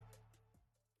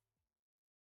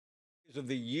of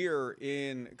the year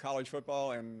in college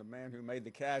football, and the man who made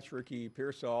the catch, Ricky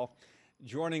Pearsall,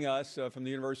 joining us from the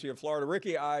University of Florida.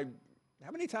 Ricky, how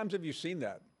many times have you seen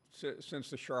that since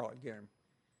the Charlotte game?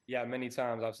 Yeah, many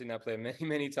times. I've seen that play many,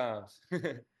 many times.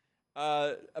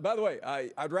 By the way,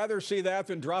 I'd rather see that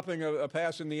than dropping a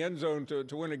pass in the end zone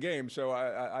to win a game. So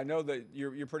I know that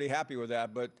you're pretty happy with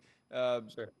that. But uh,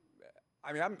 Sure.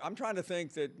 I mean, I'm trying to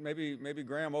think that maybe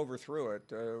Graham overthrew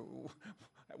it.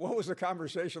 What was the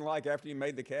conversation like after you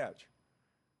made the catch?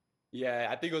 Yeah,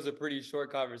 I think it was a pretty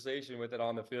short conversation with it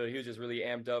on the field. He was just really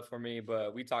amped up for me,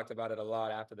 but we talked about it a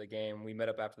lot after the game. We met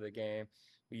up after the game.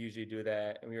 We usually do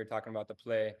that, and we were talking about the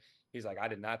play. He's like, "I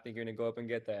did not think you're gonna go up and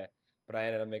get that," but I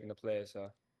ended up making the play.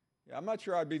 So, Yeah, I'm not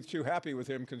sure I'd be too happy with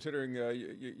him considering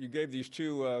you gave these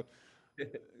two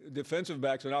defensive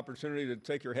backs an opportunity to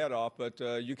take your head off, but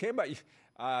uh, you came up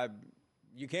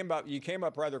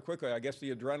rather quickly. I guess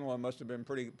the adrenaline must have been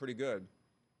pretty good.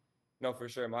 no, for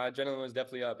sure, my adrenaline was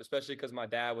definitely up, especially because my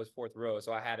dad was fourth row,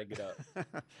 so I had to get up.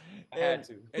 I had and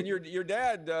to. and your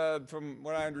dad, from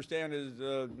what I understand, is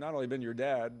not only been your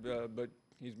dad, but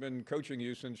he's been coaching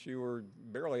you since you were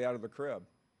barely out of the crib.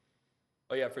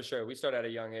 Oh yeah, for sure. We started at a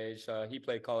young age. He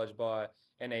played college ball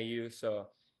at NAU, so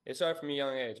it started from a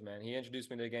young age, man. He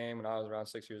introduced me to the game when I was around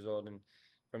 6 years old, and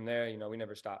from there, we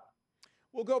never stopped.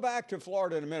 We'll go back to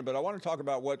Florida in a minute, but I want to talk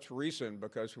about what's recent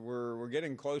because we're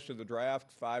getting close to the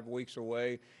draft, 5 weeks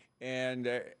away, and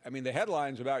I mean the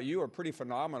headlines about you are pretty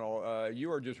phenomenal.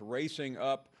 You are just racing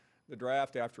up the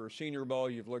draft after a Senior Bowl.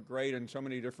 You've looked great in so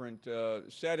many different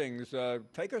settings.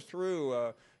 Take us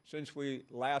through since we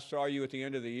last saw you at the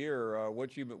end of the year. What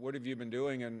have you been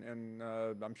doing? And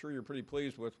I'm sure you're pretty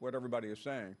pleased with what everybody is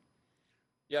saying.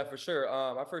 Yeah, for sure.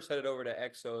 I first headed over to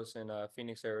Exos in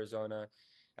Phoenix, Arizona.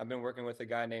 I've been working with a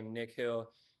guy named Nick Hill.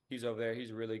 He's over there.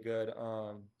 He's really good.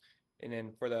 And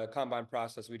then for the combine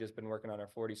process, we just been working on our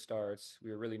 40 starts.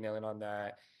 We were really nailing on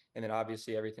that. And then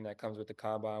obviously everything that comes with the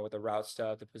combine, with the route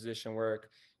stuff, the position work.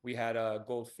 We had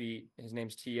Gold Feet. His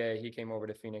name's TA. He came over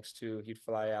to Phoenix too. He'd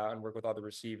fly out and work with all the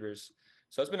receivers.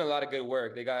 So it's been a lot of good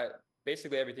work. They got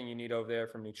basically everything you need over there,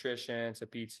 from nutrition to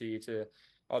PT to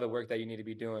all the work that you need to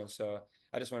be doing. So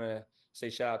I just want to say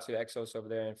shout out to Exos over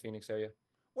there in Phoenix area.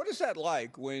 What is that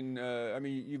like when I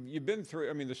mean you've been through?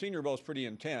 I mean the Senior Bowl is pretty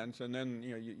intense, and then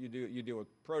you deal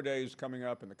with pro days coming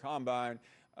up and the combine.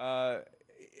 Uh,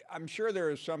 I'm sure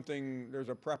there's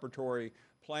a preparatory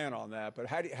plan on that, but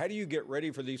how do you get ready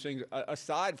for these things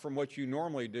aside from what you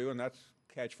normally do, and that's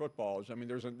catch footballs? I mean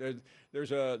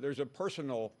there's a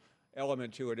personal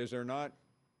element to it, is there not?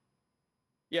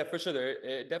 Yeah, for sure.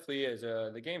 It definitely is.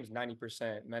 The game's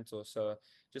 90% mental. So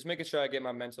just making sure I get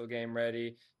my mental game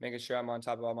ready, making sure I'm on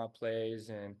top of all my plays.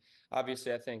 And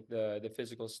obviously, I think the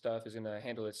physical stuff is going to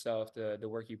handle itself, the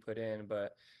work you put in,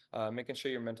 but making sure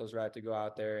your mental's right to go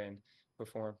out there and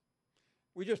perform.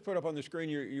 We just put up on the screen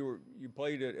you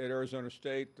played at Arizona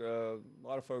State. A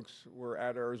lot of folks were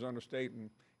at Arizona State and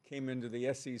came into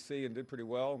the SEC and did pretty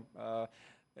well,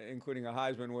 including a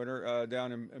Heisman winner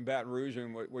down in Baton Rouge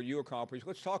and what you accomplished.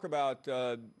 Let's talk about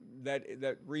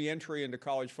that reentry into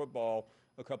college football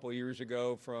a couple of years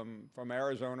ago from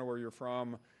Arizona, where you're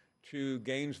from, to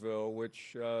Gainesville,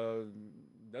 which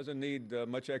doesn't need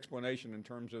much explanation in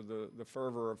terms of the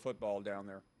fervor of football down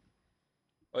there.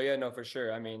 Oh yeah, no, for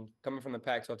sure. I mean, coming from the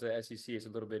Pac-12 to the SEC is a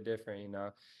little bit different.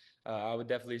 I would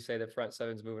definitely say the front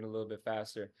seven's moving a little bit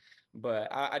faster, but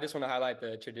I just want to highlight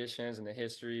the traditions and the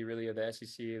history really of the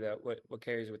SEC, that what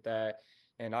carries with that,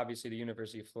 and obviously the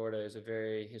University of Florida is a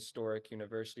very historic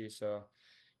university. So,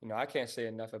 I can't say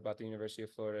enough about the University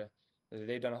of Florida.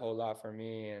 They've done a whole lot for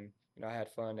me, and I had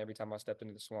fun every time I stepped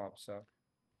into the swamp. So.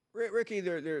 Ricky,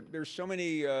 there's so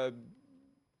many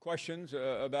questions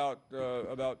about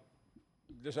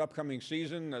this upcoming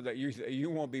season that you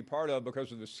won't be part of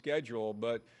because of the schedule.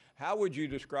 But how would you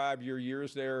describe your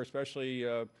years there, especially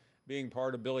being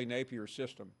part of Billy Napier's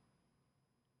system?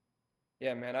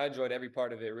 Yeah, man, I enjoyed every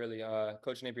part of it, really.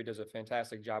 Coach Napier does a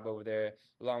fantastic job over there,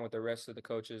 along with the rest of the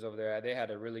coaches over there. They had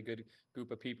a really good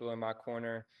group of people in my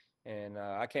corner, and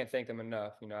I can't thank them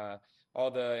enough.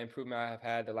 All the improvement I have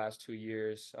had the last 2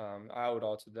 years, I owe it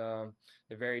all to them.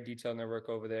 They're very detailed in their work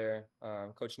over there.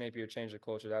 Coach Napier changed the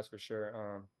culture, that's for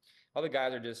sure. All the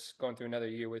guys are just going through another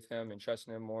year with him and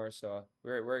trusting him more, so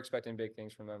we're expecting big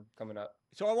things from them coming up.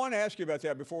 So I want to ask you about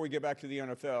that before we get back to the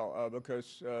NFL,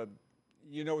 because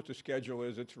you know what the schedule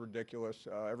is. It's ridiculous.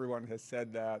 Everyone has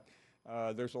said that.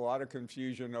 There's a lot of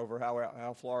confusion over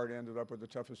how Florida ended up with the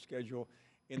toughest schedule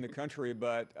in the country.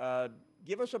 But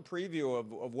give us a preview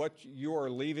of what you are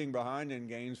leaving behind in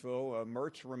Gainesville.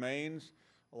 Mertz remains.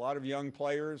 A lot of young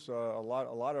players, a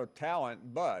lot of talent,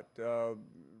 but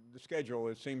the schedule,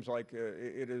 it seems like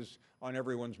it is on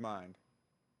everyone's mind.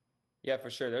 Yeah,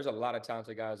 for sure. There's a lot of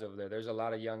talented guys over there. There's a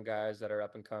lot of young guys that are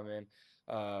up and coming.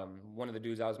 One of the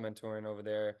dudes I was mentoring over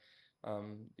there, a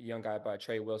young guy by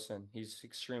Trey Wilson. He's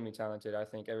extremely talented. I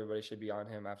think everybody should be on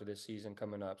him after this season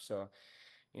coming up. So,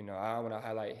 I want to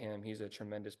highlight him. He's a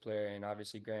tremendous player, and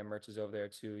obviously Graham Mertz is over there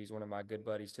too. He's one of my good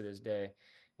buddies to this day,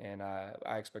 and I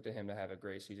expected him to have a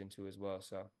great season too as well.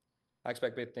 So, I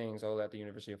expect big things all at the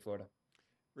University of Florida.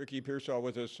 Ricky Pearsall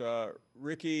with us.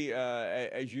 Ricky,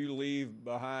 as you leave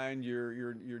behind,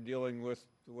 you're dealing with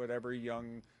what every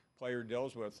young player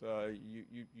deals with.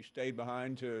 You stayed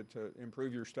behind to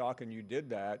improve your stock, and you did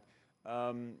that.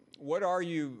 What are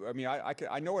you? I mean,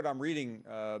 I know what I'm reading,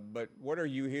 but what are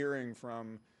you hearing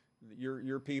from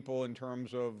your people in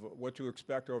terms of what to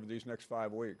expect over these next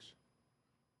 5 weeks?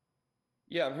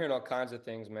 Yeah, I'm hearing all kinds of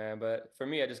things, man. But for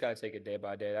me, I just got to take it day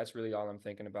by day. That's really all I'm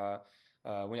thinking about.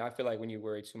 When I feel like when you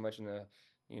worry too much in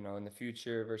in the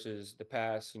future versus the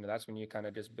past, that's when you kind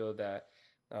of just build that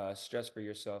stress for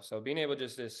yourself. So being able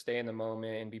just to stay in the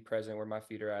moment and be present where my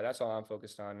feet are at, that's all I'm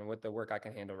focused on and with the work I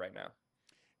can handle right now.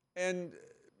 And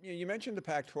you mentioned the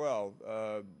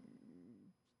Pac-12.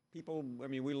 People, I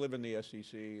mean, we live in the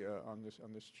SEC on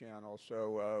this channel,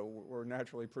 so we're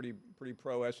naturally pretty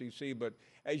pro SEC. But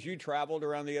as you traveled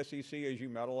around the SEC, as you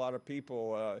met a lot of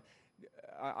people,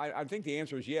 I think the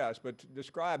answer is yes. But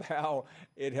describe how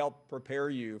it helped prepare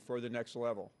you for the next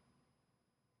level.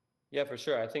 Yeah, for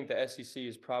sure. I think the SEC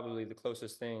is probably the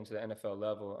closest thing to the NFL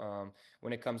level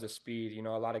when it comes to speed. A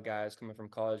lot of guys coming from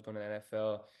college going to the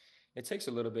NFL, it takes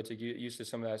a little bit to get used to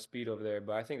some of that speed over there.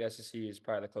 But I think the SEC is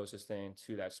probably the closest thing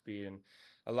to that speed. And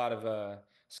a lot of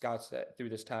scouts that through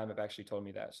this time have actually told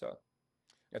me that. So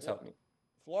that's helped me.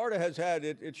 Florida has had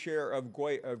its share of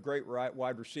great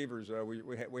wide receivers.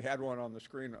 We had one on the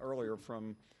screen earlier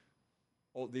from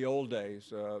the old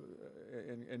days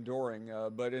enduring.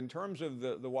 But in terms of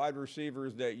the wide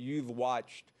receivers that you've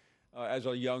watched as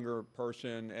a younger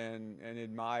person and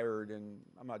admired, and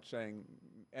I'm not saying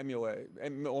emulate,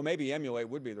 well, maybe emulate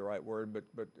would be the right word,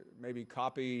 but maybe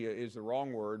copy is the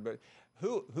wrong word. But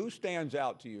who stands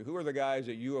out to you? Who are the guys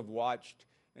that you have watched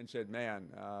and said, man,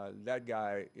 that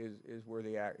guy is where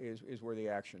the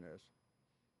action is?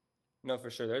 No,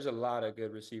 for sure. There's a lot of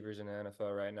good receivers in the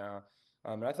NFL right now.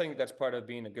 And I think that's part of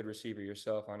being a good receiver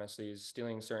yourself, honestly, is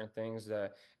stealing certain things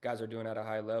that guys are doing at a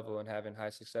high level and having high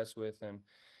success with. And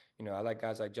I like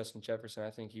guys like Justin Jefferson.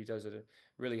 I think he does it at a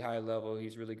really high level.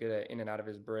 He's really good at in and out of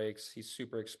his breaks. He's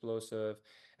super explosive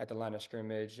at the line of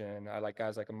scrimmage. And I like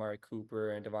guys like Amari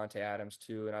Cooper and Devontae Adams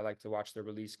too. And I like to watch their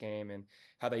release game and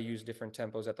how they use different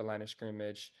tempos at the line of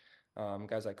scrimmage.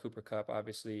 Guys like Cooper Cup,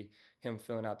 obviously, him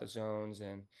filling out the zones,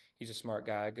 and he's a smart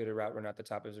guy, good at route running at the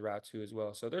top of his route too as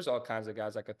well. So there's all kinds of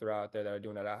guys I could throw out there that are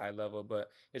doing it at a high level, but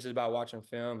it's just about watching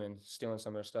film and stealing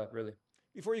some of their stuff, really.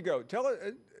 Before you go,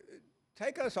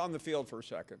 take us on the field for a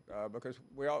second, because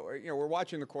we're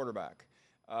watching the quarterback.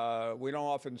 We don't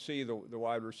often see the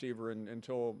wide receiver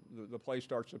until the play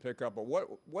starts to pick up. But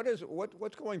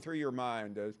what's going through your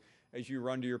mind as you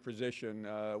run to your position?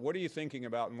 What are you thinking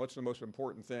about, and what's the most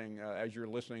important thing as you're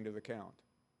listening to the count?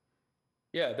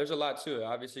 Yeah, there's a lot to it.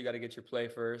 Obviously, you got to get your play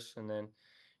first, and then,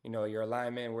 your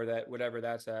alignment, whatever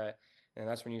that's at, and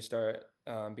that's when you start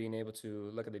being able to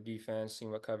look at the defense,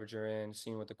 seeing what coverage you're in,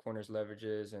 seeing what the corner's leverage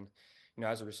is, and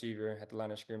as a receiver at the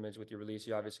line of scrimmage with your release,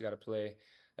 you obviously got to play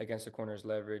against the corner's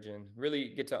leverage and really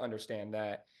get to understand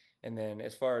that. And then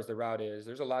as far as the route is,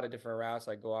 there's a lot of different routes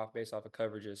that go off based off of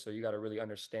coverages. So you got to really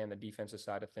understand the defensive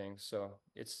side of things. So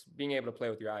it's being able to play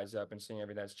with your eyes up and seeing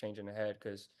everything that's changing ahead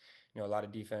because, a lot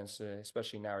of defense,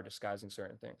 especially now, are disguising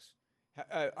certain things.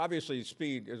 Obviously,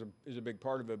 speed is a big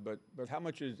part of it, but how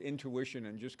much is intuition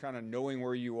and just kind of knowing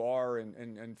where you are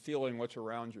and feeling what's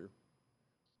around you?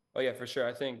 Oh yeah, for sure.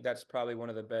 I think that's probably one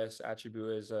of the best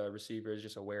attributes as a receiver is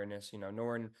just awareness.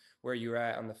 Knowing where you're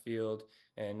at on the field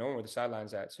and knowing where the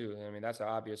sideline's at too. I mean, that's an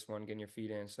obvious one, getting your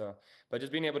feet in. So, but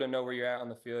just being able to know where you're at on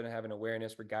the field and having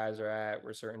awareness where guys are at,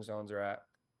 where certain zones are at.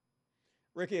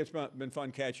 Ricky, it's been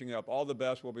fun catching up. All the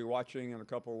best. We'll be watching in a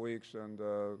couple of weeks, and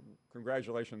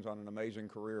congratulations on an amazing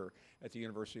career at the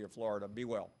University of Florida. Be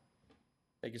well.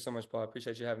 Thank you so much, Paul. I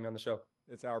appreciate you having me on the show.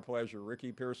 It's our pleasure.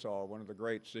 Ricky Pearsall, one of the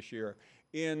greats this year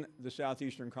in the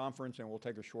Southeastern Conference, and we'll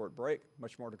take a short break.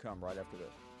 Much more to come right after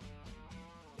this.